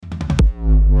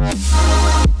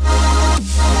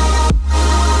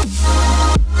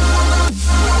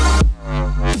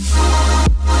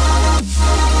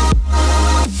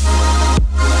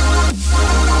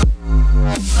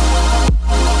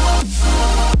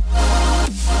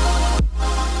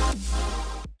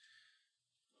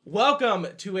Welcome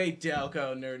to a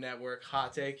Delco Nerd Network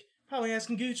hot take. Probably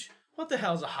asking Gooch, what the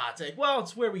hell's a hot take? Well,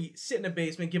 it's where we sit in a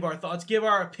basement, give our thoughts, give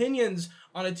our opinions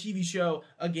on a TV show,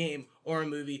 a game, or a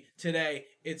movie. Today,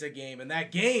 it's a game, and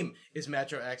that game is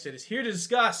Metro Exodus. Here to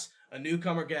discuss a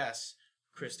newcomer guest,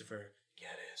 Christopher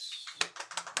Geddes.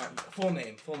 Full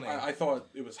name. I thought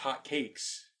it was hot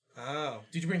cakes. Oh.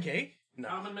 Did you bring cake? No.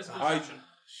 Common misconception.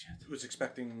 Shit. Was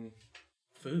expecting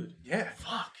Food. Yeah.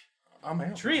 Fuck. I'm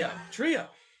out. Trio.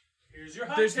 Here's your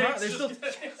hot There's takes. not-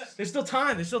 there's still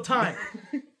time.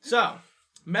 So,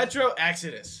 Metro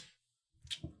Exodus.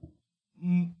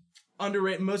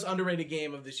 Most underrated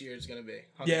game of this year is going to be.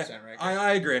 100%, Yeah, right?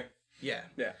 I agree. Yeah.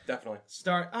 Yeah, definitely.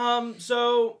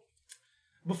 So,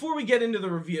 before we get into the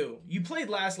review, you played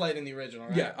Last Light in the original,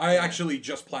 right? Yeah, I actually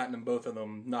just platinumed both of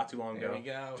them not too long There ago. we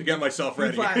go. To get myself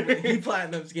ready. He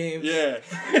platinums games. Yeah.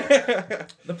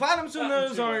 The platinums on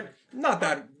those aren't... Not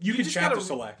that. You can just chapter gotta-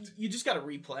 select. You just got to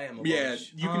replay them a Yeah,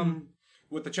 bunch. you can...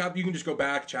 With the chapter, you can just go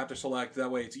back, chapter select.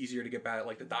 That way it's easier to get back,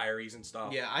 like, the diaries and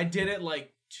stuff. Yeah, I did it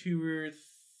like 2 or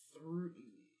 3...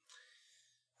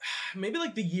 Maybe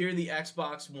like the year the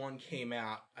Xbox One came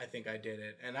out, I think I did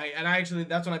it. And I actually,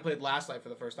 that's when I played Last Light for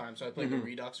the first time, so I played the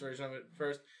Redux version of it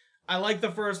first. I like the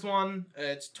first one.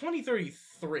 It's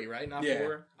 2033, right? Not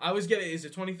 4. I always get it. Is it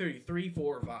 2033,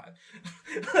 4, or 5?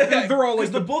 They're all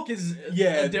like... the book is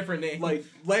a different name. Like,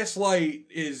 Last Light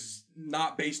is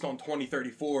not based on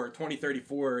 2034.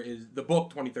 2034 is... The book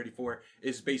 2034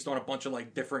 is based on a bunch of,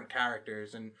 like, different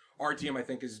characters. And RTM, I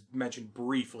think, is mentioned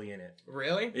briefly in it.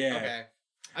 Really? Yeah. Okay.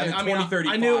 And I mean,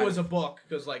 2035. I knew it was a book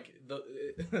because, like,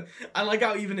 I like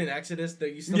how even in Exodus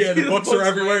that you still Yeah, see the books are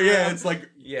everywhere. laying Yeah, around. it's like,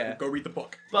 Yeah. go read the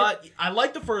book. But I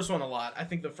like the first one a lot. I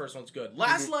think the first one's good.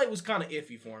 Last Light was kind of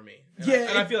iffy for me. And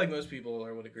Yeah, I feel like most people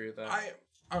would agree with that.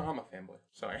 I'm a fanboy.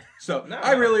 Sorry. So No.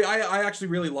 I actually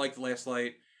really liked Last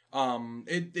Light.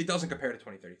 It doesn't compare to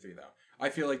 2033 though. I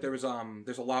feel like there's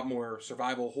a lot more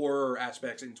survival horror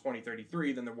aspects in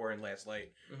 2033 than there were in Last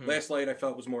Light. Last Light I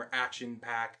felt was more action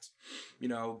packed. You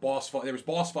know, there was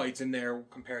boss fights in there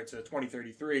compared to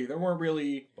 2033. There weren't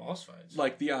really Boss fights.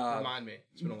 like the Remind me.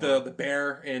 It's been a while. the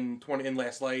bear in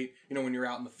Last Light. You know, when you're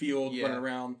out in the field running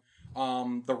around.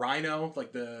 The rhino,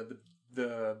 like the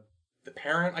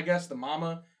parent, I guess, the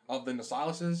mama of the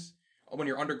Nautiluses. When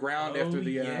you're underground after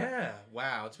the... yeah.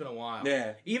 Wow, it's been a while.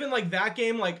 Yeah. Even, like, that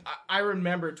game, like, I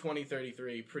remember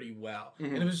 2033 pretty well.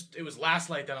 And it was Last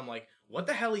Light that I'm like, what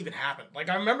the hell even happened? Like,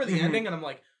 I remember the ending, and I'm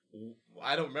like,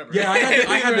 I don't remember. Yeah,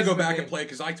 I had to go back game. and play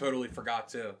because I totally forgot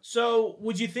too. So,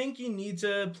 would you think you need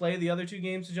to play the other 2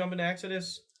 games to jump into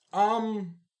Exodus?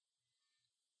 Kind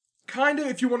of.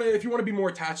 If you want to be more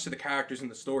attached to the characters in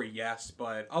the story, yes.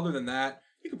 But other than that,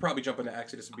 you could probably jump into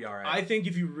Exodus and be all right. I think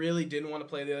if you really didn't want to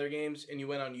play the other games and you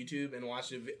went on YouTube and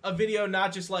watched a video,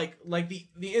 not just like the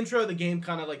intro of the game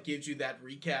kind of like gives you that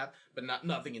recap, but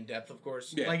nothing in depth, of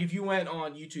course. Yeah. Like if you went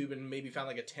on YouTube and maybe found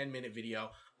like a 10-minute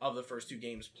video of the first 2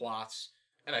 games plots,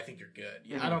 and I think you're good.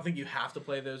 Yeah, I don't think you have to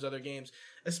play those other games,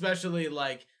 especially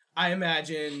like I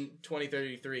imagine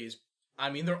 2033 is. I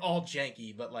mean, they're all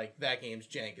janky, but like that game's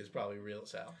jank is probably real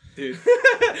as hell. Dude,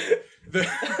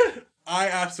 I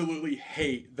absolutely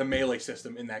hate the melee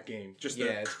system in that game. It's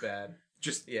bad.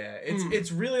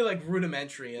 It's really like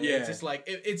rudimentary, and it's just like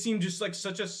it seemed just like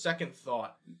such a second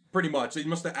thought. Pretty much, they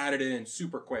must have added it in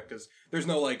super quick because there's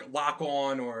no like lock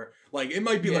on or like it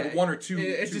might be like 1 or 2.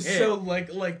 It's just hit. so like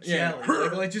jelly,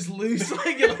 like just loose,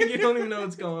 like you don't even know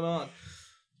what's going on.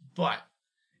 But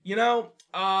you know,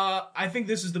 I think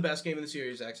this is the best game in the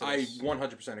series. Exodus. I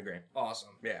 100% agree. Awesome.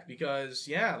 Yeah. Because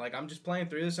like I'm just playing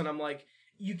through this and I'm like,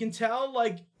 you can tell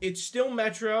like it's still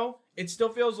Metro. It still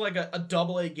feels like a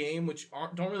AA game, which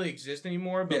don't really exist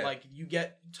anymore. But like you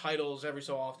get titles every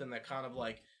so often that kind of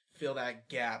like fill that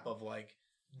gap of like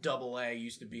AA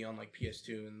used to be on like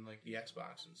PS2 and like the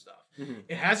Xbox and stuff.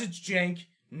 It has its jank,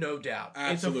 no doubt.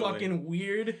 Absolutely. It's a fucking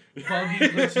weird, buggy,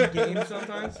 glitchy game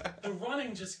sometimes. The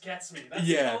running just gets me. That's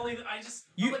Yeah. the only...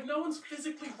 I'm like, no one's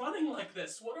physically running like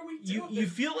this. What are we doing? You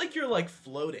feel like you're like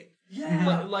floating.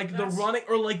 Yeah. Like the running,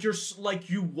 or like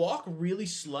you walk really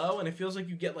slow and it feels like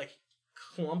you get like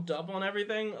clumped up on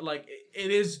everything. Like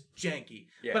it is janky.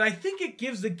 Yeah. But I think it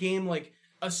gives the game like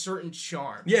a certain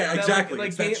charm. Yeah, That, exactly.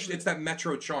 Like, It's that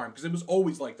Metro charm because it was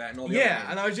always like that in all the other games.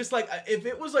 And I was just like, if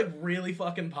it was like really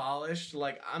fucking polished,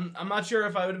 like I'm not sure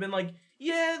if I would have been like,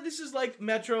 yeah, this is like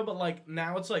Metro, but like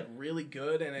now it's like really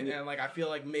good, and like I feel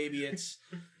like maybe it's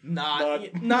not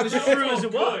as true as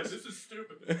it was. This is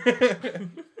stupid.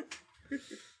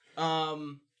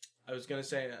 I was gonna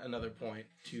say another point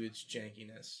to its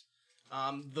jankiness.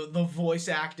 The voice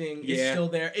acting is still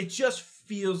there. It just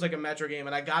feels like a Metro game,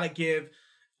 and I gotta give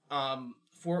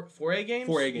 4A games?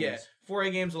 4A games. Yeah,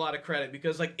 4A games a lot of credit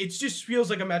because like it just feels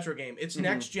like a Metro game. It's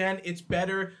next gen, it's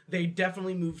better. They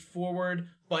definitely moved forward,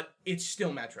 but it's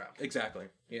still Metro. Exactly.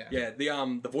 Yeah. Yeah,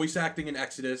 the voice acting in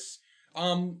Exodus,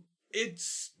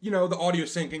 it's, the audio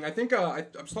syncing. I think I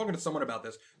was talking to someone about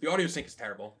this. The audio sync is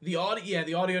terrible. The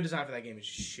audio design for that game is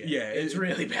shit. Yeah, it's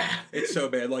really bad. It's so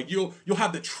bad. Like you'll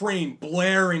have the train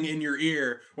blaring in your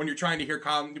ear when you're trying to hear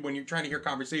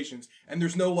conversations, and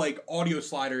there's no like audio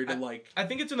slider to like. I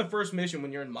think it's in the first mission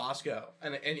when you're in Moscow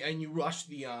and you rush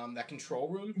the that control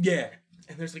room. Yeah.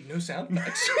 And there's like no sound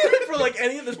effects for like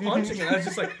any of this punching, and I was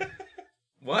just like,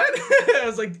 what? I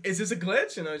was like, is this a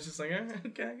glitch? And I was just like,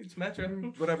 okay, it's Metro.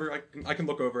 Whatever. I can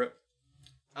look over it.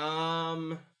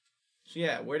 So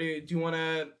yeah, where do you want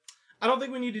to? I don't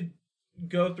think we need to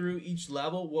go through each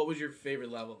level. What was your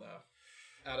favorite level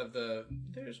though? Out of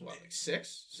there's what, like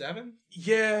 6, 7?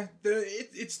 Yeah,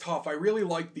 it's tough. I really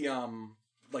like the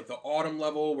autumn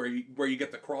level where you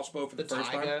get the crossbow for the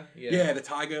first taiga, time. yeah, the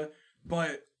taiga.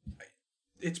 But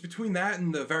it's between that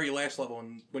and the very last level,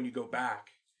 and when you go back,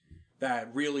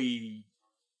 that really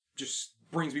just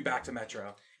brings me back to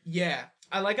Metro. Yeah,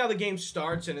 I like how the game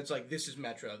starts and it's like, this is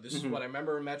Metro. This is what I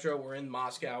remember in Metro. We're in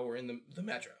Moscow. We're in the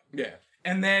Metro. Yeah.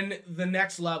 And then the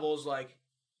next level is like,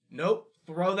 nope,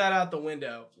 throw that out the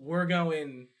window. We're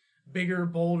going bigger,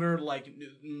 bolder, like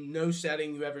no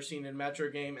setting you've ever seen in a Metro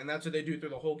game. And that's what they do through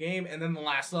the whole game. And then the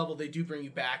last level, they do bring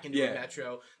you back into a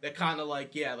Metro that kind of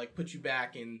like, puts you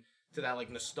back into that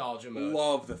like nostalgia mode.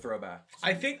 Love the throwback.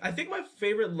 I think my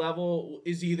favorite level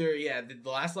is either the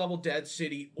last level Dead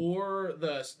City or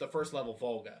the first level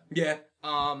Volga. Yeah.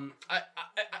 I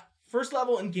first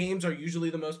level in games are usually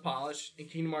the most polished. In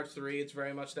Kingdom Hearts 3, it's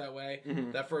very much that way.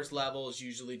 Mm-hmm. That first level is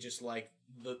usually just like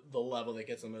the level that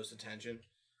gets the most attention.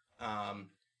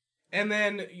 And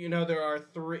then there are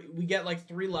we get like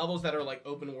 3 levels that are like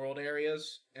open world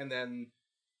areas, and then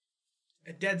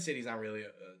Dead City's not really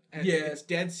it's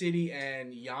Dead City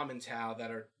and Yamantau that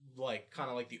are like kind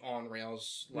of like the on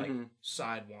rails like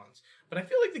side ones. But I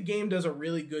feel like the game does a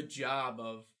really good job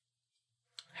of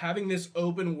having this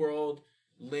open world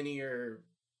linear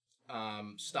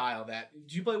style.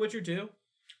 Did you play Witcher 2?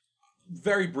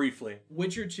 Very briefly.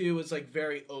 Witcher 2 is like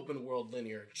very open world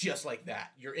linear, just like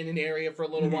that. You're in an area for a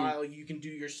little while, you can do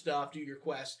your stuff, do your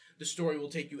quests, the story will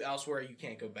take you elsewhere, you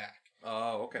can't go back.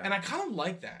 Oh, okay. And I kind of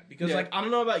like that because, like, I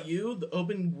don't know about you, the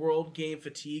open world game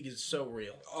fatigue is so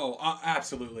real. Oh,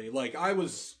 absolutely. Like, I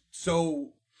was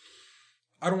so,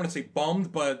 I don't want to say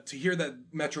bummed, but to hear that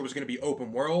Metro was going to be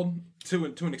open world, to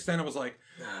an extent, I was like,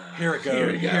 here it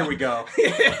goes. Here we go.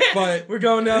 But we're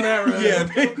going down that road. Yeah.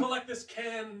 Go collect this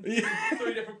can in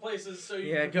 3 different places. So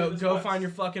you can go find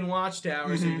your fucking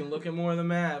watchtower so you can look at more of the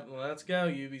map. Well, let's go,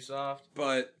 Ubisoft.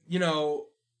 But,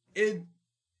 it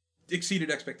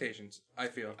exceeded expectations, I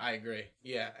feel. I agree.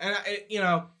 Yeah. And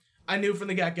I knew from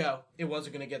the get-go it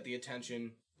wasn't going to get the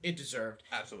attention it deserved.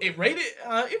 Absolutely.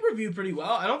 It reviewed pretty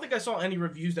well. I don't think I saw any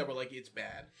reviews that were like, it's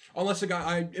bad. Unless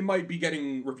it might be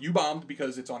getting review bombed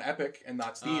because it's on Epic and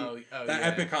not Steam.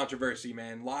 Epic controversy,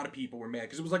 man. A lot of people were mad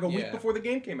because it was like a week before the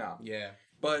game came out. Yeah.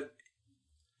 But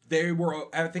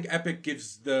I think Epic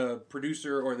gives the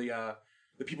producer or the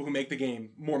people who make the game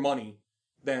more money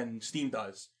than Steam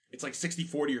does. It's like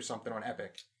 60-40 or something on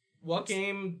Epic. What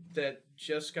game that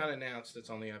just got announced that's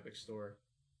on the Epic Store?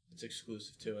 It's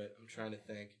exclusive to it. I'm trying to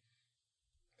think.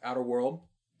 Outer World?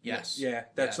 Yes. Yeah,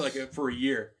 that's like for a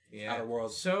year. Yeah. Outer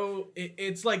World. So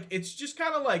it's just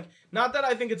kind of like, not that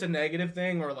I think it's a negative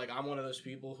thing or like I'm one of those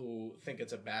people who think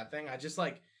it's a bad thing. I just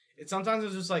like, sometimes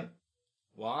it's just like,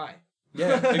 why?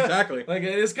 Yeah, exactly. Like,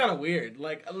 it is kind of weird.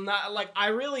 Like, not like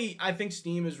I think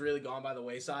Steam has really gone by the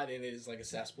wayside and it is like a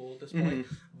cesspool at this point.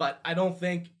 But I don't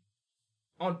think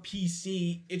on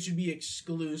PC it should be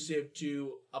exclusive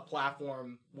to a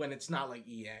platform when it's not like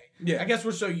EA. Yeah. I guess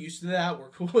we're so used to that, we're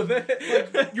cool with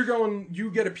it. Like,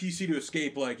 you get a PC to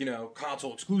escape like,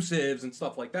 console exclusives and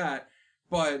stuff like that.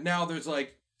 But now there's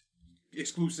like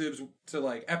exclusives to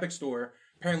like Epic Store.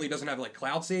 Apparently it doesn't have like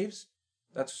cloud saves.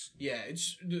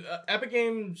 It's Epic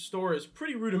Game Store is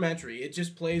pretty rudimentary. It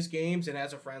just plays games and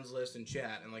has a friends list and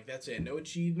chat, and like that's it. No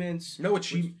achievements.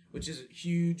 Which is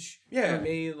huge for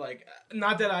me. Like,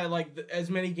 not that I like as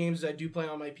many games as I do play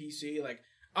on my PC. Like,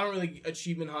 I don't really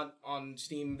achievement hunt on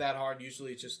Steam that hard.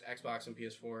 Usually it's just Xbox and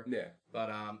PS4. Yeah.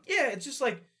 But it's just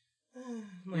like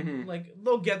like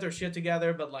they'll get their shit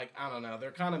together, but like I don't know,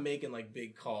 they're kind of making like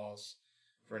big calls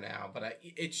for now. But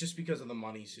it's just because of the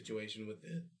money situation with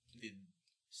the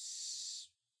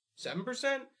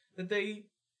 7% that they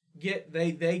get, and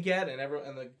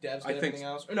the devs get everything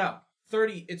else. Or no,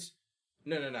 30. It's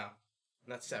no, not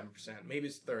 7%. Maybe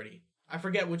it's 30. I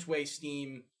forget which way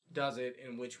Steam does it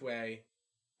and which way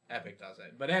Epic does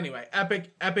it. But anyway,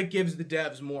 Epic gives the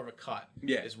devs more of a cut.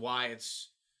 Yeah. Is why it's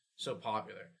so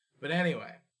popular. But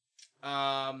anyway,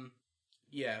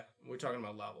 yeah, we're talking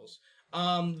about levels.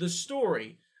 The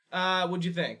story, what'd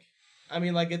you think? I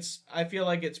mean, like, I feel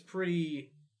like it's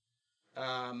pretty,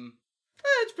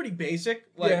 it's pretty basic.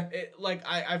 Like, Yeah.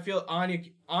 I feel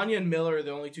Anya and Miller are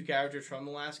the only two characters from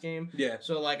the last game. Yeah.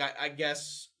 So, like, I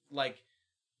guess, like,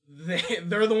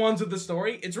 they're the ones with the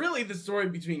story. It's really the story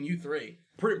between you three.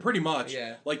 Pretty much.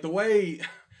 Yeah. Like, the way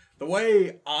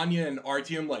Anya and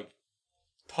Artyom, like,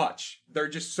 touch. They're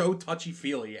just so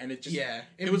touchy-feely, and it just... Yeah.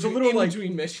 It was a little, like...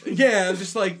 between missions. Yeah, it's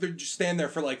just like, they're just standing there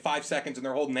for, like, 5 seconds, and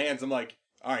they're holding hands. I'm like,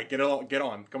 all right, get on,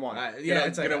 come on.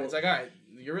 It's like, all right,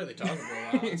 you're really talking for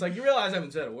a while. It's like, you realize I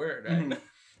haven't said a word, right? Mm-hmm.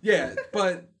 Yeah,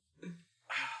 but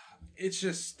it's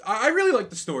just... I really like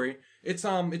the story. It's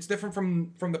different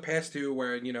from the past two,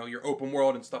 where, you know, you're open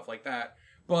world and stuff like that.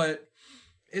 But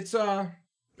it's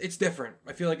different.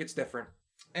 I feel like it's different.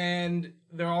 And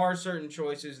there are certain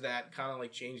choices that kind of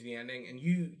like change the ending. And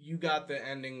you got the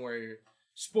ending where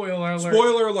spoiler alert.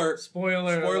 Spoiler alert.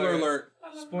 Spoiler alert.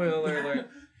 Uh, Spoiler alert.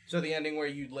 So the ending where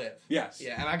you live. Yes.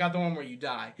 Yeah, and I got the one where you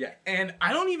die. Yeah. And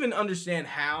I don't even understand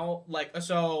how, like,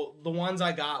 so the ones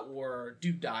I got were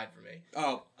Duke died for me.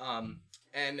 Oh.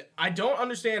 And I don't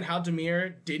understand how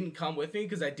Demir didn't come with me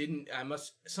because I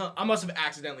must have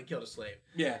accidentally killed a slave.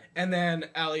 Yeah. And then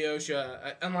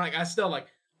Alyosha, and like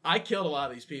I killed a lot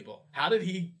of these people. How did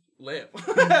he live?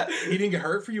 He didn't get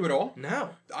hurt for you at all? No.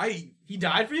 He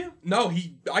died for you? No,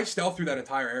 I stealthed through that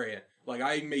entire area. Like,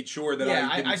 I made sure that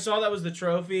I saw that was the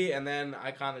trophy, and then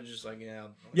I kind of just like,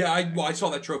 Yeah, I saw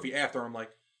that trophy after. I'm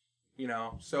like, you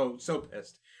know, so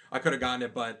pissed. I could have gotten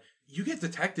it, but you get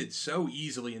detected so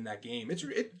easily in that game.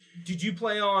 Did you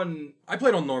play on... I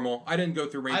played on normal. I didn't go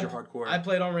through Ranger Hardcore. I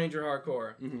played on Ranger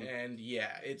Hardcore, mm-hmm. and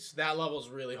yeah, that level's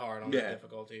really hard on the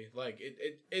difficulty. Like,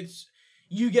 it's...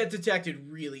 You get detected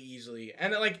really easily.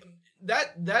 And, like,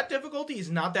 that difficulty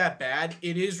is not that bad.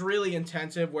 It is really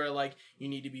intensive where, like, you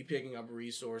need to be picking up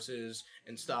resources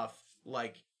and stuff,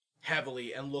 like,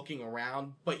 heavily and looking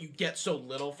around, but you get so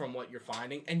little from what you're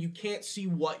finding, and you can't see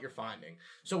what you're finding.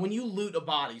 So when you loot a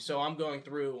body, so I'm going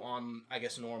through on, I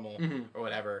guess, normal mm-hmm. or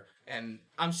whatever, and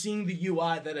I'm seeing the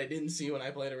UI that I didn't see when I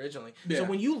played originally. Yeah. So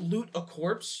when you loot a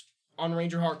corpse on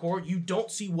Ranger Hardcore, you don't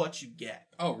see what you get.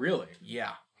 Oh, really?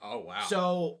 Yeah. Oh, wow.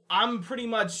 So I'm pretty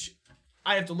much...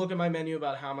 I have to look at my menu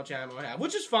about how much ammo I have,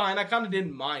 which is fine. I kind of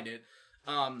didn't mind it.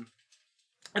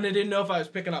 And I didn't know if I was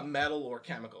picking up metal or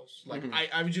chemicals. Like, mm-hmm.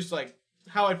 I was just like...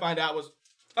 How I find out was...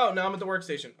 Oh, now I'm at the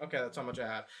workstation. Okay, that's how much I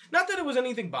have. Not that it was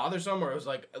anything bothersome, or it was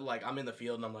like I'm in the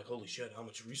field and I'm like, holy shit, how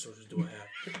much resources do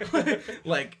I have?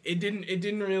 Like, it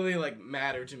didn't really, like,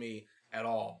 matter to me at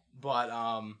all. But,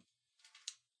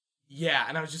 yeah,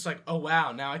 and I was just like, oh,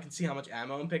 wow, now I can see how much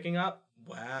ammo I'm picking up.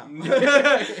 Wow.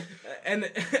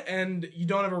 and you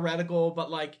don't have a reticle, but,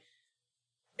 like,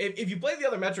 if you play the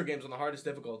other Metro games on the hardest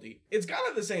difficulty, it's kind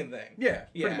of the same thing. Yeah,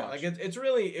 pretty much. Like, it's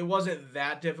really, it wasn't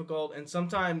that difficult, and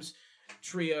sometimes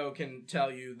Trio can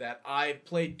tell you that I've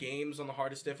played games on the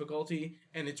hardest difficulty,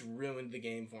 and it's ruined the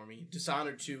game for me.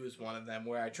 Dishonored 2 is one of them,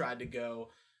 where I tried to go,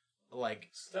 like,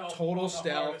 total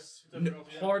stealth,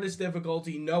 hardest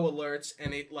difficulty, no alerts,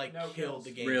 and it, like, killed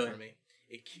the game for me.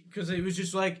 Because it was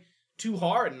just, like, too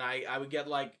hard, and I would get,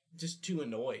 like, just too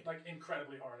annoyed. Like,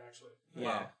 incredibly hard, actually. Yeah.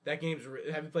 Wow. That game's...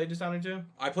 Have you played Dishonored 2?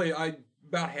 I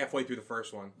about halfway through the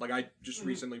first one. Like, I just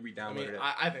recently re-downloaded it.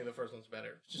 I think the first one's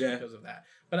better, just because of that.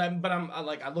 But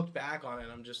I looked back on it,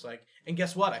 and I'm just like... And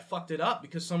guess what? I fucked it up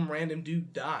because some random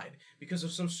dude died. Because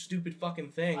of some stupid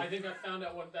fucking thing. I think I found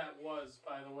out what that was,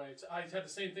 by the way. I had the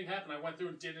same thing happen. I went through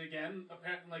and did it again.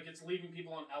 Apparently, like, it's leaving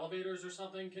people on elevators or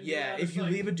something. If you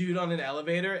leave a dude on an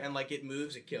elevator and, like, it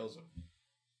moves, it kills him.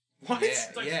 What?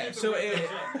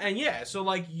 Yeah. So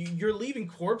like you're leaving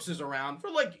corpses around for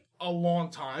like a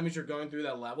long time as you're going through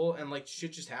that level, and like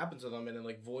shit just happens to them, and it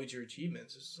like voids your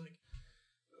achievements. It's like,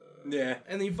 yeah.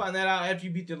 And then you find that out after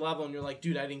you beat the level, and you're like,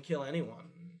 dude, I didn't kill anyone.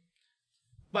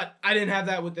 But I didn't have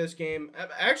that with this game.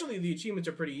 Actually, the achievements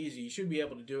are pretty easy. You should be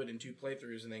able to do it in 2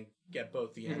 playthroughs and then get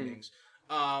both the endings.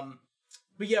 But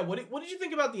yeah, what did you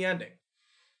think about the ending?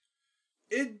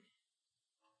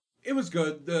 It was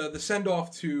good. The send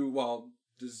off to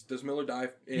does Miller die?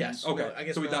 Yes. Okay. Miller, I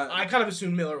guess so Miller, died. I kind of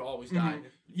assumed Miller always died. Mm-hmm.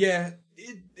 Yeah.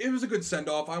 It was a good send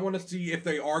off. I want to see if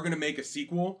they are going to make a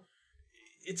sequel.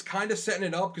 It's kind of setting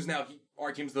it up because now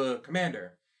Artyom's the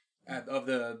commander of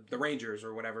the Rangers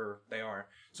or whatever they are.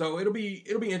 So it'll be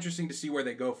interesting to see where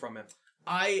they go from it.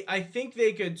 I think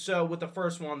they could. So with the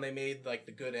first one, they made like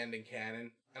the good ending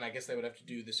canon, and I guess they would have to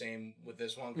do the same with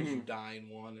this one because you die in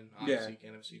one, and obviously you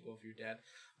can't have a sequel if you're dead.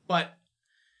 But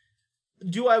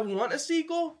do I want a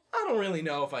sequel? I don't really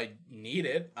know if I need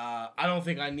it. I don't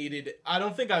think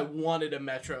I wanted a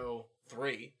Metro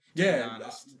 3. Yeah,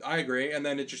 I agree. And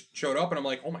then it just showed up, and I'm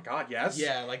like, oh my god, yes.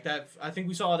 Yeah, like that. I think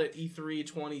we saw it at E3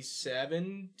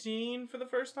 2017 for the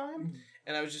first time,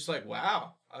 and I was just like,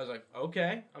 wow. I was like,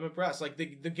 okay, I'm impressed. Like the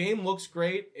game looks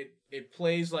great. It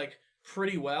plays like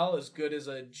pretty well, as good as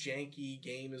a janky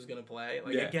game is gonna play.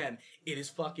 Like again, it is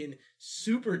fucking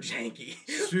super janky.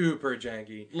 Super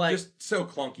janky. Like, just so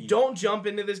clunky. Don't jump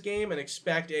into this game and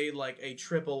expect a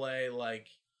AAA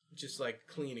just like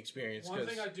clean experience. One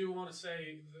thing I do want to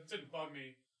say that didn't bug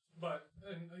me, but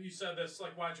and you said this,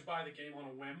 like, why'd you buy the game on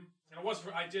a whim? And it was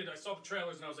I saw the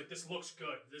trailers and I was like, this looks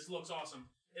good. This looks awesome.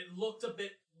 It looked a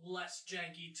bit less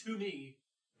janky to me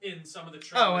in some of the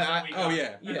trailers that we got.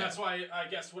 And that's why I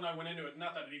guess when I went into it,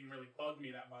 not that it even really bugged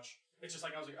me that much. It's just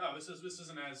like I was like, oh, this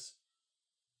isn't as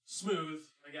smooth,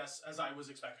 I guess, as I was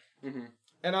expecting. Mm-hmm.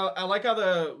 And I like how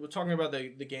we're talking about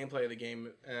the gameplay of the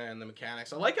game and the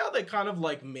mechanics. I like how they kind of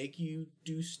like make you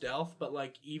do stealth, but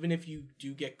like even if you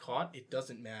do get caught, it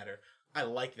doesn't matter. I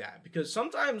like that because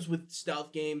sometimes with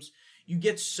stealth games, you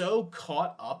get so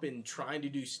caught up in trying to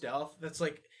do stealth that's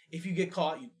like if you get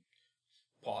caught, you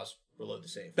pause, reload the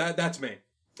save. That's me.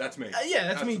 That's me. Yeah,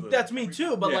 that's Absolutely. Me. That's me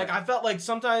too. But like I felt like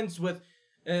sometimes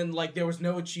and there was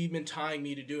no achievement tying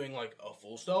me to doing like a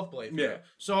full stealth playthrough. Yeah.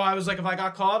 So I was like, if I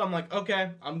got caught, I'm like,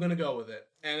 okay, I'm gonna go with it.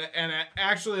 And I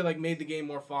actually like made the game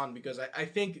more fun because I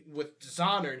think with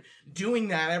Dishonored, doing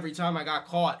that every time I got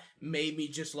caught made me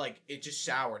just like it just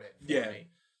soured it for me.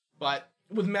 But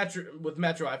with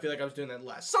Metro, I feel like I was doing that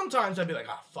less. Sometimes I'd be like,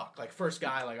 oh fuck, like first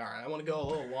guy, like all right, I want to go a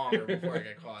little longer before I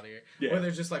get caught here. Or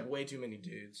there's just like way too many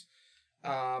dudes.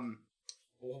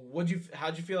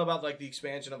 How'd you feel about like the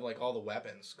expansion of like all the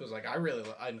weapons? Because like I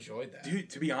enjoyed that. Dude,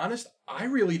 to be honest, I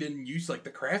really didn't use like the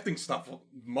crafting stuff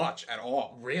much at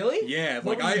all. Really? Yeah,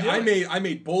 like I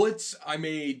made bullets, I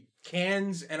made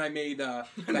cans, and I made I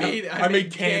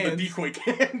made cans, the decoy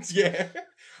cans. Yeah.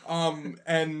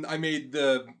 And I made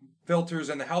the filters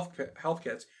and the health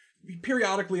kits.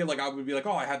 Periodically, like I would be like,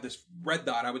 oh, I have this red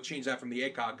dot. I would change that from the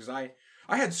ACOG because I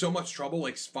had so much trouble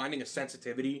like finding a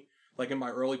sensitivity. Like in my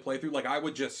early playthrough, like I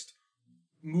would just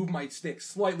move my stick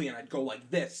slightly and I'd go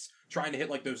like this, trying to hit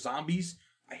like those zombies.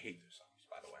 I hate those zombies,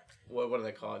 by the way. What are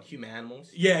they called?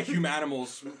 Humanimals? Yeah,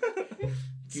 Humanimals.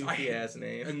 Goofy ass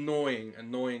name.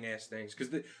 Annoying ass things.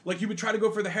 Because like you would try to go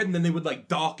for the head and then they would like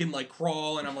duck and like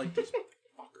crawl and I'm like, these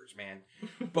fuckers, man.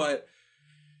 But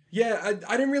yeah,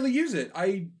 I didn't really use it.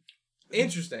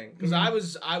 Interesting, because I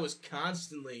was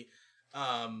constantly.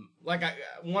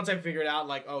 Once I figured out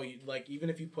like even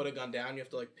if you put a gun down you have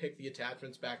to like pick the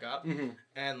attachments back up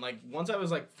and like once I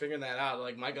was like figuring that out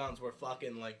like my guns were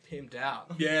fucking like pimped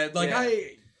out. Yeah, like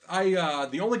I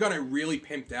the only gun I really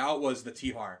pimped out was the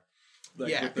T-Har.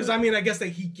 Like, because I mean I guess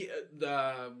that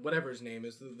the whatever his name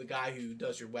is the guy who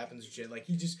does your weapons and shit like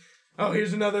he just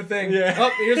here's another thing. Yeah.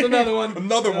 Oh, here's another one.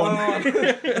 Another one.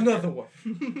 Another one.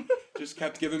 Just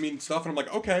kept giving me stuff, and I'm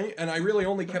like, okay. And I really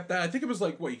only kept that. I think it was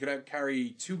like, what, you could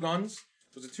carry 2 guns?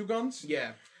 Was it 2 guns?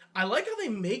 Yeah. I like how they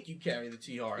make you carry the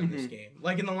T-Har in this game.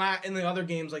 Like in the other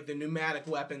games, like the pneumatic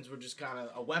weapons were just kind of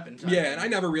a weapon type. Yeah, and I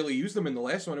never really used them in the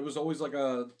last one. It was always like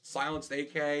a silenced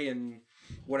AK and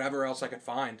whatever else I could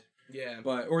find. Yeah.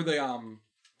 Or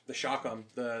the shotgun.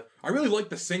 I really liked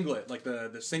the singlet, like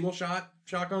the single shot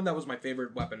shotgun. That was my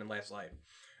favorite weapon in Last Light,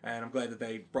 and I'm glad that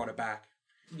they brought it back.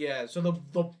 Yeah. So the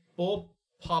bullpup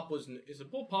is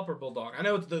it bullpup or bulldog? I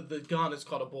know it's the gun is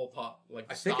called a bullpup. Like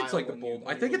I think it's like the bull.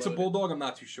 I think it's a bulldog. I'm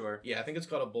not too sure. Yeah, I think it's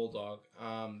called a bulldog.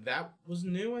 That was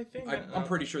new. I think. I'm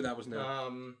pretty sure that was new.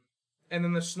 And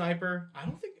then the sniper. I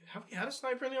don't think have we had a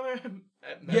sniper in the other.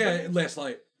 Yeah,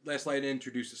 Last Light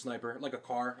introduced a sniper, like a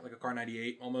car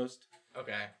 98 almost.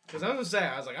 Okay, because I was gonna say,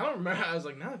 I was like, I don't remember. I was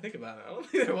like, now that I think about it, I don't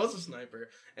think there was a sniper.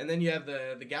 And then you have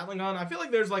the Gatling gun. I feel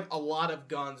like there's like a lot of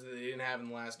guns that they didn't have in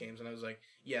the last games, and I was like,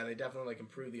 yeah, they definitely like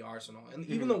improved the arsenal, and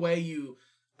even the way you're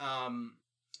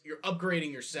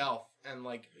upgrading yourself, and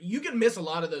like you can miss a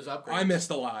lot of those upgrades. I missed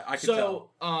a lot. I could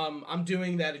tell. I'm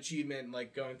doing that achievement,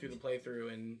 like going through the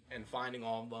playthrough and finding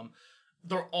all of them.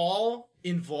 They're all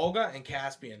in Volga and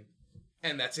Caspian.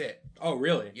 And that's it. Oh,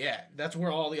 really? Yeah, that's where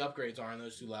all the upgrades are in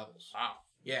those 2 levels. Wow.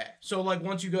 Yeah. So, like,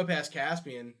 once you go past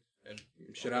Caspian and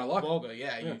shit out of luck. Volga,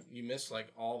 you miss, like,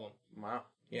 all of them. Wow.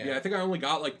 Yeah. Yeah, I think I only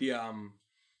got, like, the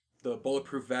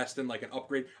bulletproof vest and, like, an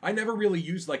upgrade. I never really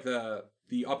used, like, the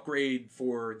upgrade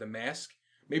for the mask.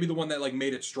 Maybe the one that, like,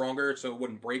 made it stronger so it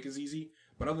wouldn't break as easy.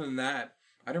 But other than that,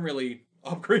 I didn't really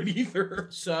upgrade either.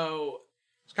 So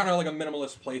It's kind of like a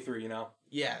minimalist playthrough, you know?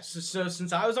 yeah, so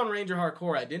since I was on Ranger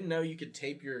Hardcore, I didn't know you could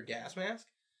tape your gas mask.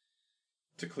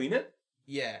 To clean it?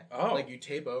 Yeah. Oh. Like you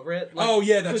tape over it. Like, Oh,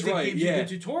 yeah, that's 'cause right. It gives you the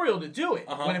tutorial to do it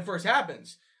when it first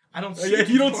happens. I don't see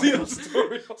you don't see tutorials. those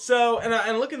tutorials. So, and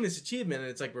I look at this achievement, and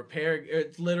it's like repair.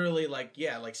 It's literally like,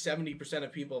 yeah, like 70%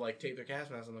 of people like tape their gas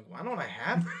masks. I'm like, why don't I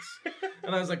have this?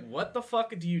 And I was like, what the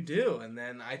fuck do you do? And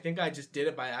then I think I just did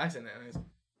it by accident. And I was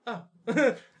like,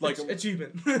 oh, Like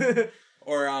achievement.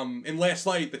 Or in Last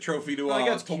Light, the trophy to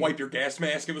that's to cute. wipe your gas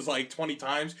mask, it was like 20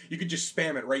 times. You could just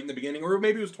spam it right in the beginning. Or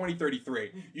maybe it was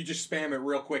 2033. You just spam it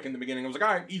real quick in the beginning. I was like,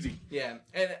 all right, easy. Yeah,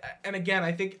 and again,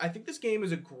 I think this game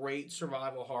is a great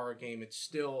survival horror game. It's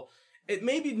still, it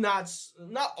maybe not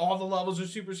all the levels are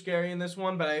super scary in this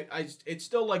one, but it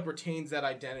still like retains that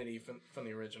identity from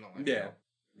the original. I feel.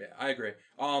 Yeah, I agree.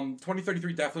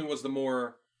 2033 definitely was the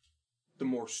more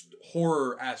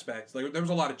horror aspects. Like there was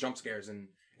a lot of jump scares in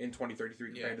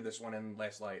 2033 compared to this one and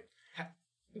Last Light.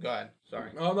 Go ahead.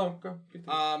 Sorry. Oh no,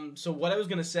 go. So what I was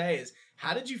gonna say is,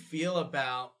 how did you feel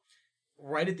about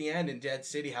right at the end in Dead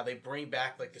City how they bring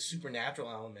back like the supernatural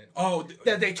element? Oh,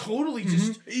 That they totally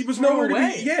just it was threw nowhere to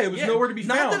away. be. Yeah, it was nowhere to be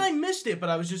found. Not that I missed it, but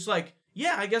I was just like,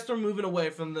 yeah, I guess they're moving away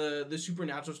from the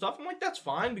supernatural stuff. I'm like, that's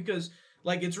fine because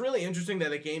like it's really interesting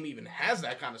that the game even has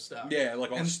that kind of stuff. Yeah,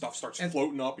 like all the stuff starts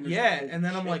floating up. And you're Yeah, just like, and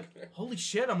then I'm shit. like, holy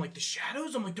shit! I'm like the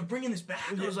shadows. I'm like they're bringing this back.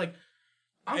 I was like,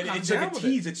 I'm And kind of it's down like a with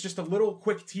tease. it. It's just a little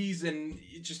quick tease, and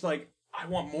it's just like I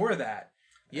want more of that.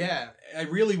 Yeah, I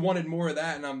really wanted more of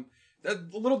that, and I'm a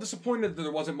little disappointed that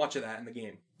there wasn't much of that in the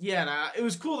game. yeah. And it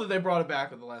was cool that they brought it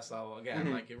back with the last level again.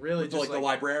 Mhm. Like it really With, just like the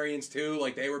librarians too,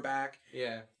 like they were back.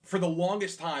 yeah. For the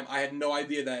longest time, I had no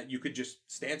idea that you could just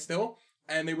stand still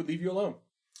and they would leave you alone.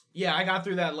 Yeah, I got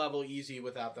through that level easy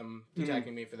without them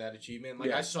detecting me for that achievement. Like,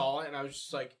 Yeah. I saw it, and I was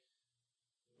just like,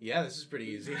 yeah, this is pretty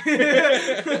easy.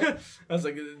 I was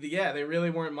like, yeah, they really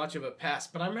weren't much of a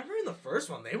pest. But I remember in the first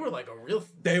one, they were like a real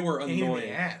They were pain in the annoying.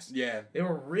 ass. Yeah, They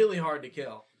were really hard to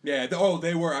kill. yeah.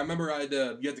 They were. I remember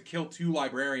you had to kill 2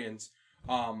 librarians.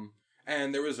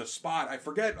 And there was a spot. I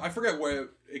forget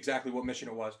exactly what mission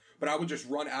it was. But I would just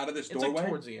run out of this It's doorway. like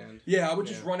towards the end. Yeah, I would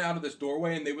just run out of this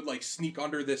doorway, and they would like sneak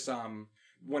under this.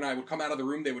 When I would come out of the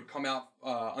room, they would come out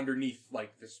underneath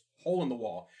like this hole in the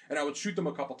wall, and I would shoot them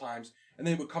a couple times, and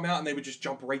they would come out and they would just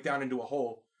jump right down into a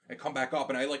hole and come back up,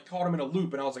 and I like caught them in a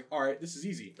loop, and I was like, all right, this is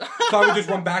easy. So I would just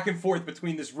run back and forth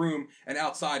between this room and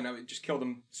outside, and I would just kill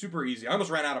them super easy. I almost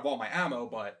ran out of all my ammo,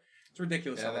 but it's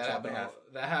ridiculous Yeah, how much ammo they have.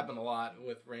 that happened a lot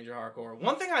with Ranger Hardcore.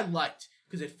 One thing I liked,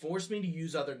 because it forced me to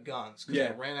use other guns, because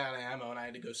I ran out of ammo and I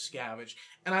had to go scavenge.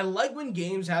 And I like when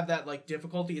games have that like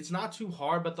difficulty. It's not too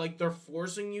hard, but like they're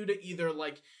forcing you to either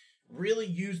like really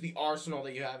use the arsenal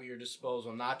that you have at your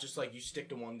disposal, not just like you stick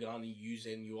to one gun and you use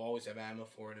it and you always have ammo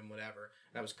for it and whatever.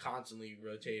 And I was constantly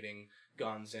rotating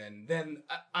guns. And then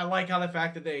I like how the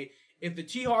fact that if the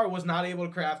T-Har was not able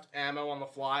to craft ammo on the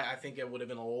fly, I think it would have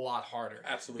been a lot harder.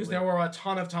 Absolutely. Because there were a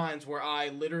ton of times where I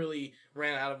literally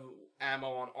ran out of ammo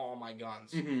on all my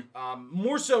guns.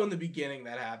 More so in the beginning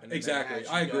that happened. Exactly.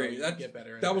 I agree.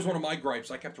 That was one one of my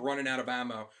gripes. I kept running out of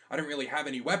ammo. I didn't really have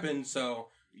any weapons, so,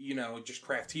 just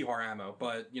craft T-Har ammo.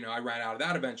 But, I ran out of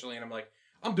that eventually, and I'm like,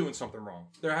 I'm doing something wrong.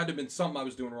 There had to have been something I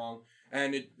was doing wrong,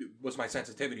 and it was my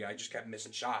sensitivity. I just kept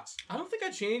missing shots. I don't think I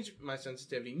changed my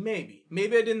sensitivity. Maybe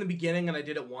I did in the beginning, and I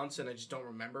did it once, and I just don't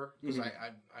remember. Because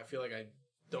I feel like I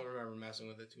don't remember messing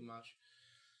with it too much.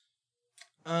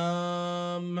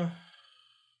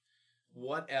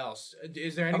 What else?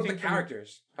 Is there anything? How about the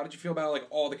characters? How did you feel about like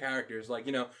all the characters? Like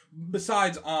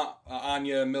besides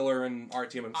Anya, Miller, and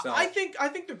Artyom himself. I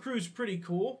think the crew's pretty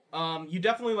cool. You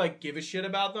definitely like give a shit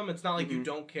about them. It's not like you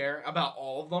don't care about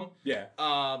all of them. Yeah.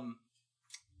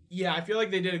 Yeah, I feel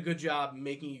like they did a good job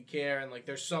making you care, and like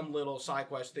there's some little side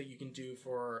quest that you can do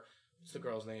for what's the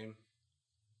girl's name?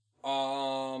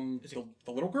 The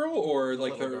little girl or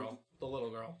like The little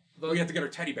girl. You have to get her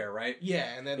teddy bear, right? Yeah,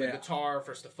 and then the guitar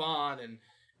for Stefan,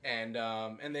 and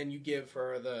then you give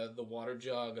her the water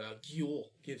jug. Gyul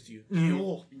gives you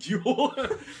Gyul.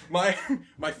 Gyul.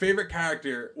 My favorite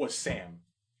character was Sam.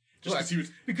 Just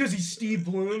because he's Steve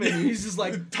Bloom and he's just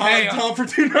like Tom for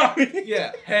Toonami.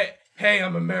 Yeah. Hey,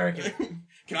 I'm American.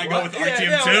 Can I go with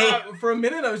Artyom too? For a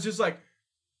minute, I was just like,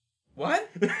 what?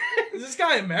 Is this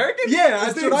guy American? Yeah,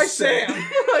 His that's what I name's said. Sam.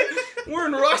 Like, we're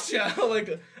in Russia.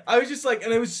 Like, I was just like,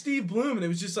 and it was Steve Bloom, and it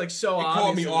was just like so It obvious.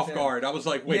 caught me it was off him. guard. I was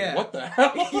like, wait, Yeah. what the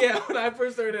hell? Yeah, when I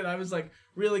first heard it, I was like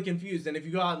really confused. And if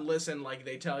you go out and listen, like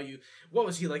they tell you, what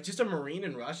was he like? Just a Marine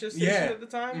in Russia stationed Yeah. at the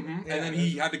time. Mhm. Yeah, And then it was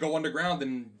he had to go underground,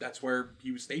 and that's where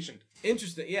he was stationed.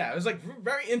 interesting. Yeah, it was like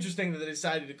very interesting that they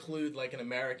decided to include like an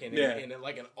American Yeah. in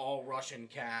like an all Russian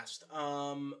cast.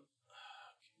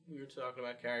 We were talking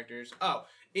about characters. Oh,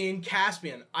 in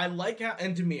Caspian, I like how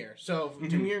and Demir. So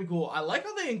Demir and Ghoul, I like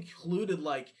how they included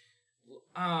like.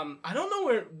 I don't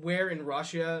know where in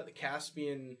Russia the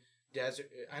Caspian Desert.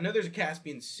 I know there's a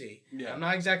Caspian Sea. Yeah. I'm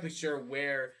not exactly sure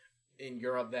where in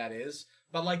Europe that is,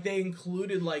 but like they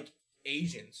included like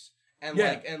Asians and Yeah.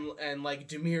 like and like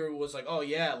Demir was like, oh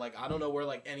yeah, like I don't know where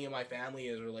like any of my family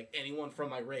is or like anyone from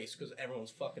my race because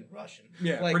everyone's fucking Russian.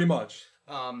 Yeah, Like, pretty much.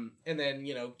 And then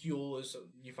Ghoul is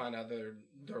you find out they're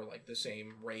like the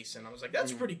same race, and I was like,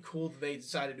 that's pretty cool that they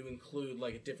decided to include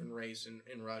like a different race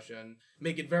in Russia and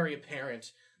make it very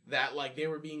apparent that like they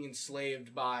were being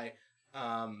enslaved by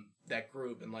that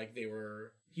group, and like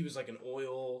he was like an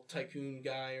oil tycoon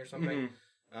guy or something.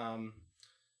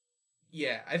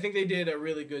 Yeah, I think they did a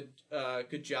really good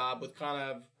job with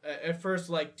kind of at first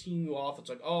like teeing you off. It's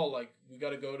like, oh, like we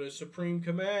got to go to Supreme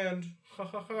Command, ha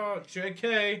ha ha,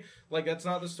 JK. Like that's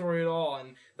not the story at all,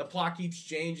 and the plot keeps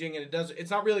changing, and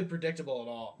it's not really predictable at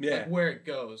all. Yeah. Like where it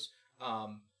goes.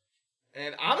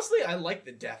 And honestly, I like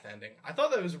the death ending. I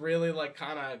thought that was really like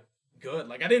kind of good.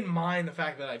 Like I didn't mind the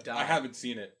fact that I died. I haven't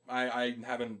seen it. I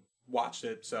haven't watched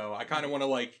it, so I kind of want to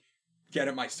like get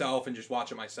it myself and just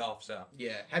watch it myself. So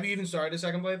Yeah. Have you even started a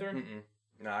second playthrough? Mm-mm.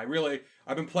 No,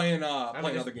 I've been playing mean,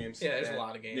 other games. Yeah, there's a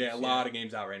lot of games. Yeah, a lot of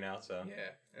games out right now. So Yeah,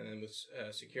 and then with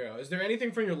Sekiro, is there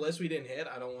anything from your list we didn't hit?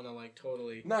 I don't want to like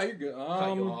totally no, you're good.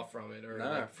 cut you off from it or nah.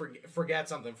 like forget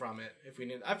something from it if we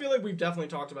didn't. I feel like we've definitely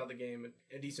talked about the game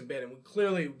a decent bit, and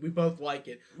we both like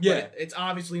it. Yeah. But it's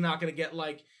obviously not going to get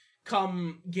like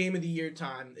come game of the year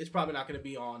time. It's probably not going to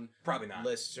be on Probably not.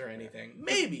 lists or anything.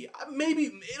 Maybe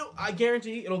I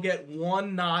guarantee it'll get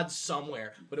one nod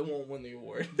somewhere, but it won't win the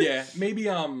award. Yeah, maybe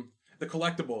the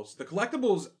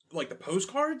collectibles like the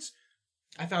postcards.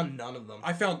 I found none of them.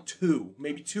 I found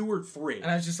maybe two or three. And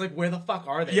I was just like, where the fuck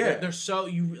are they? Yeah. They're so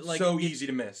so easy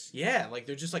to miss. Yeah, like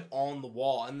they're just like on the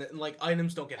wall, and then, like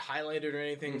items don't get highlighted or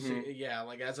anything. So, Mhm. yeah,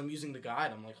 like as I'm using the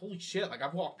guide, I'm like, holy shit! Like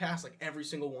I've walked past like every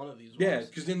single one of these. Yeah, ones.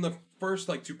 because in the first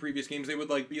like two previous games, they would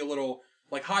like be a little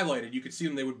like highlighted. You could see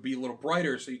them; they would be a little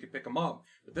brighter, so you could pick them up.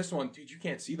 But this one, dude, you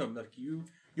can't see them. Like you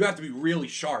have to be really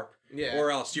sharp, Yeah. or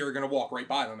else you're gonna walk right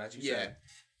by them, as you Yeah. said.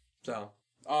 So,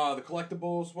 the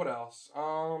collectibles. What else?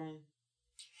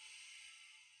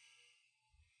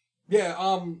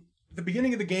 Yeah, the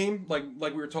beginning of the game, like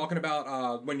we were talking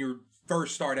about, when you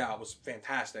first start out, was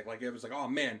fantastic. Like it was like, oh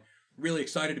man, really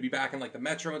excited to be back in like the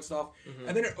metro and stuff. Mhm.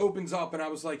 And then it opens up, and I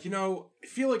was like, I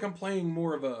feel like I'm playing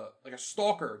more of a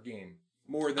Stalker game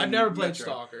more than I've never played Metro.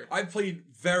 Stalker. I played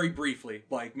very briefly,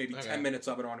 like maybe Okay. 10 minutes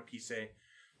of it on a PC,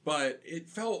 but it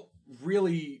felt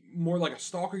really more like a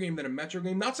Stalker game than a Metro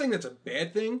game. Not saying that's a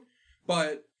bad thing,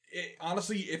 but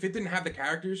honestly, if it didn't have the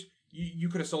characters, you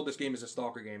could have sold this game as a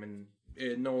Stalker game, and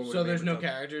no one would. So there's no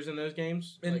characters in those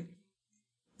games. And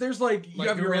there's like you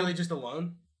have you're your really own, just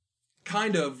alone.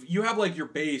 kind of, you have like your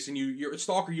base, and you're a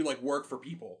Stalker. You like work for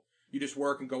people. You just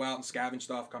work and go out and scavenge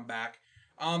stuff, come back.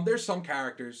 There's some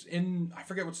characters in, I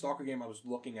forget what Stalker game I was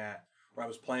looking at or I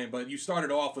was playing, but you started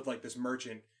off with like this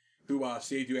merchant who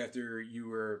saved you after you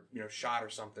were shot or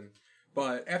something.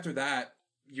 But after that,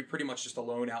 you're pretty much just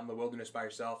alone out in the wilderness by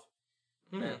yourself.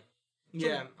 Hmm.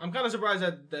 Yeah, I'm kind of surprised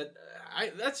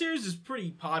that series is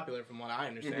pretty popular from what I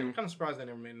understand. I'm kind of surprised they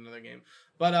never made another game.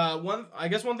 But I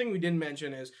guess one thing we didn't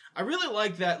mention is I really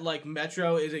like that like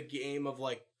Metro is a game of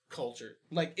like culture.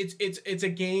 Like it's a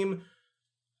game.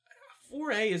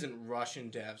 4A isn't Russian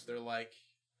devs. They're like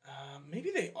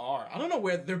maybe they are. I don't know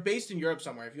where they're based in Europe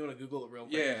somewhere. If you want to Google it real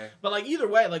quick. Yeah. But like either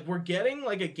way, like we're getting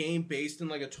like a game based in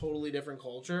like a totally different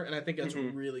culture, and I think that's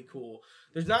really cool.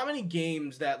 There's not many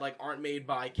games that like aren't made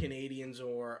by Canadians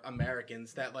or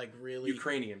Americans that like really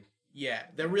Ukrainian. Yeah,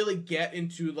 that really get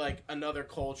into like another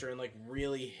culture and like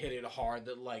really hit it hard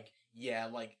that like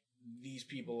like these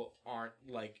people aren't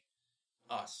like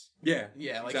us. Yeah.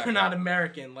 Yeah, like exactly. they're not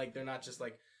American, like they're not just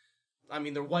like I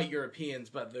mean, they're white Europeans,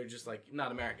 but they're just like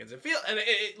not Americans.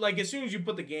 It like as soon as you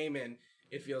put the game in,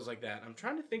 it feels like that. I'm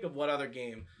trying to think of what other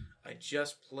game I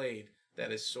just played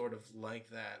that is sort of like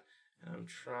that. And I'm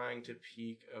trying to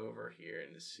peek over here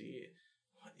and to see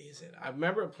what is it. I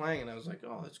remember playing and I was like,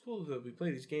 oh, that's cool that we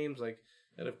play these games like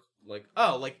that have like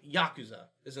like Yakuza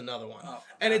is another one. Oh,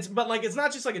 and it's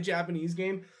not just like a Japanese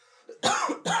game.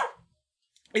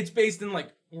 it's based in like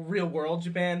real world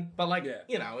Japan, but like Yeah.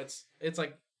 you know, it's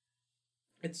like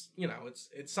it's you know, it's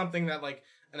something that like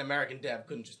an American dev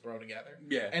couldn't just throw together.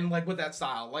 Yeah. And like with that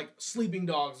style, like Sleeping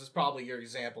Dogs is probably your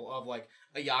example of like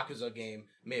a Yakuza game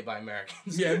made by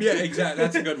Americans. Yeah, exactly.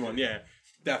 That's a good one. Yeah,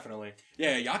 definitely.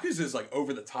 Yeah, Yakuza is like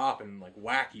over the top and like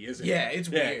wacky, isn't it? Yeah, it's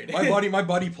weird. My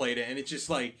buddy played it, and it's just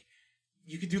like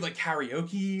you could do like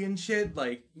karaoke and shit.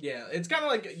 Like, Yeah, it's kind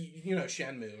of like you know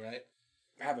Shenmue, right?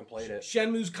 I haven't played it.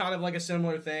 Shenmue's kind of like a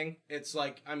similar thing. It's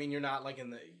like, I mean, you're not like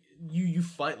in the you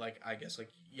fight like I guess like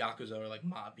Yakuza or like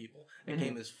mob people. The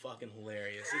game is fucking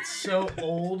hilarious. It's so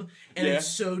old and Yeah. it's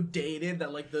so dated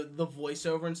that like the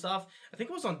voiceover and stuff. I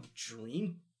think it was on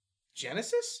Dream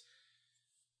Genesis.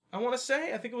 I want to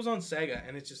say I think it was on Sega,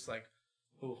 and it's just like,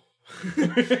 oh,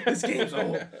 this game's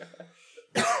old.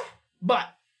 But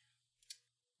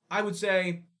I would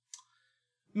say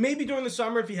maybe during the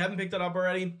summer, if you haven't picked it up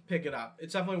already, pick it up.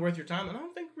 It's definitely worth your time. And I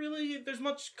don't think really there's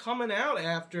much coming out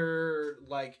after,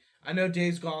 like, I know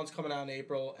Days Gone's coming out in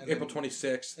April. And April then,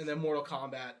 26th. And then Mortal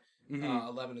Kombat Mhm.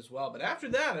 11 as well. But after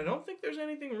that, I don't think there's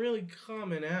anything really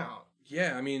coming out.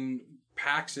 Yeah, I mean,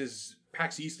 PAX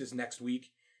East is next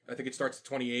week. I think it starts the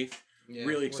 28th. Yeah,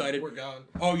 Really excited. We're going.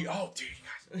 Oh, dude, you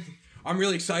guys. I'm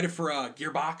really excited for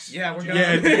Gearbox. Yeah, we're going.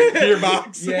 Yeah, dude,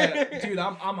 Gearbox. Yeah, dude,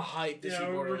 I'm hyped to see Yeah,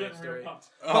 we're Borderlands getting real 3. pumped.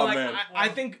 But Oh, like, man. I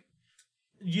think.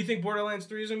 Do you think Borderlands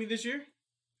 3 is gonna be this year?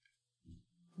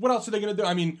 What else are they going to do?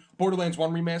 I mean, Borderlands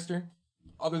 1 remaster.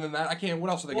 Other than that, I can't. What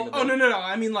else are they Well, going to do? no.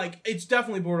 I mean, like, it's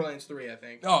definitely Borderlands 3, I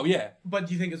think. Oh, yeah. But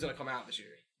do you think it's gonna come out this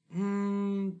year?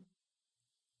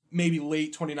 Maybe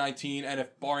late 2019, and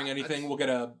if barring anything, That's- we'll get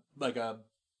a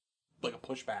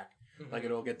pushback. Mhm. Like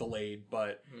it'll get delayed,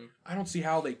 but Mhm. I don't see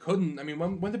how they couldn't. I mean,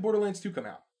 when did Borderlands 2 come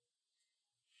out?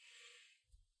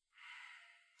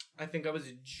 I think I was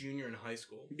a junior in high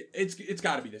school. It's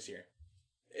got to be this year.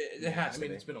 It has I to mean,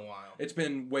 be. it's been a while. It's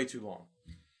been way too long.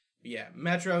 Yeah,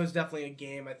 Metro is definitely a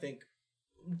game. I think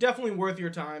definitely worth your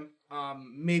time.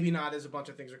 Maybe not as a bunch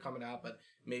of things are coming out, but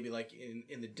maybe like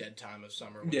in the dead time of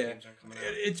summer when Yeah. games aren't coming out.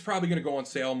 It's probably going to go on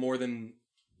sale more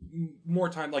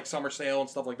time, like summer sale and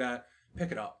stuff like that.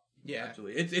 Pick it up. Yeah,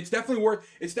 Absolutely. It's definitely worth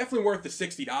the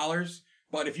 $60.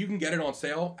 But if you can get it on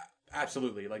sale,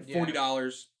 absolutely. Like Yeah.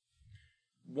 $40,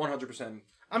 100%.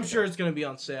 I'm sure it's gonna be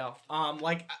on sale. I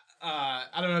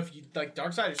don't know if you like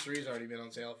Darksiders 3 has already been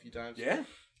on sale a few times. Yeah.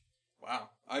 Wow.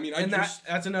 I mean, And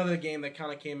that's another game that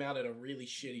kind of came out at a really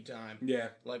shitty time. yeah.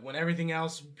 Like when everything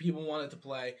else people wanted to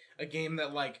play, a game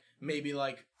that like maybe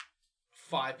like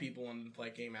 5 people wanted to play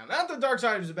came out. Not that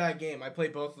Darksiders is a bad game. I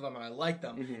played both of them and I like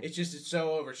them. Mhm. It's just it's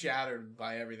so overshadowed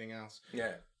by everything else.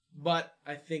 Yeah. But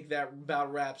I think that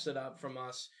about wraps it up from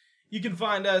us. You can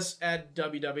find us at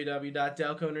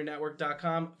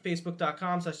www.delconernetwork.com,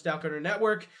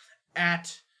 facebook.com/DelconerNetwork,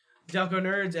 at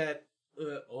DelcoNerds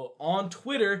on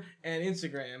Twitter and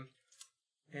Instagram.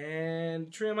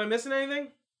 And Trey, am I missing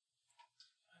anything?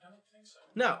 I don't think so.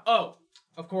 No. Oh,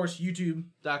 of course,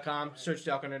 youtube.com, search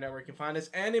Delconer Network, you can find us.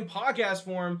 And in podcast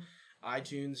form,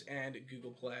 iTunes and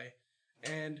Google Play.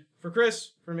 And for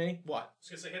Chris, for me, what? I was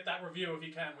gonna say hit that review if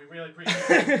you can. We really appreciate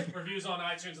it. Reviews on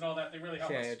iTunes and all that. They really help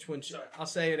Okay, us. So, I'll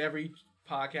say it every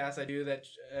podcast I do that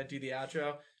do the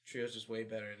outro. Trio's just way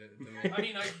better than me. I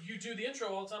mean, you do the intro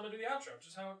all the time. I do the outro.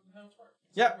 Just how it works.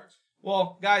 Yep. How it works.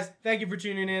 Well, guys, thank you for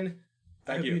tuning in. I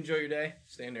Thank hope you. you enjoy your day.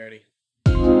 Stay nerdy.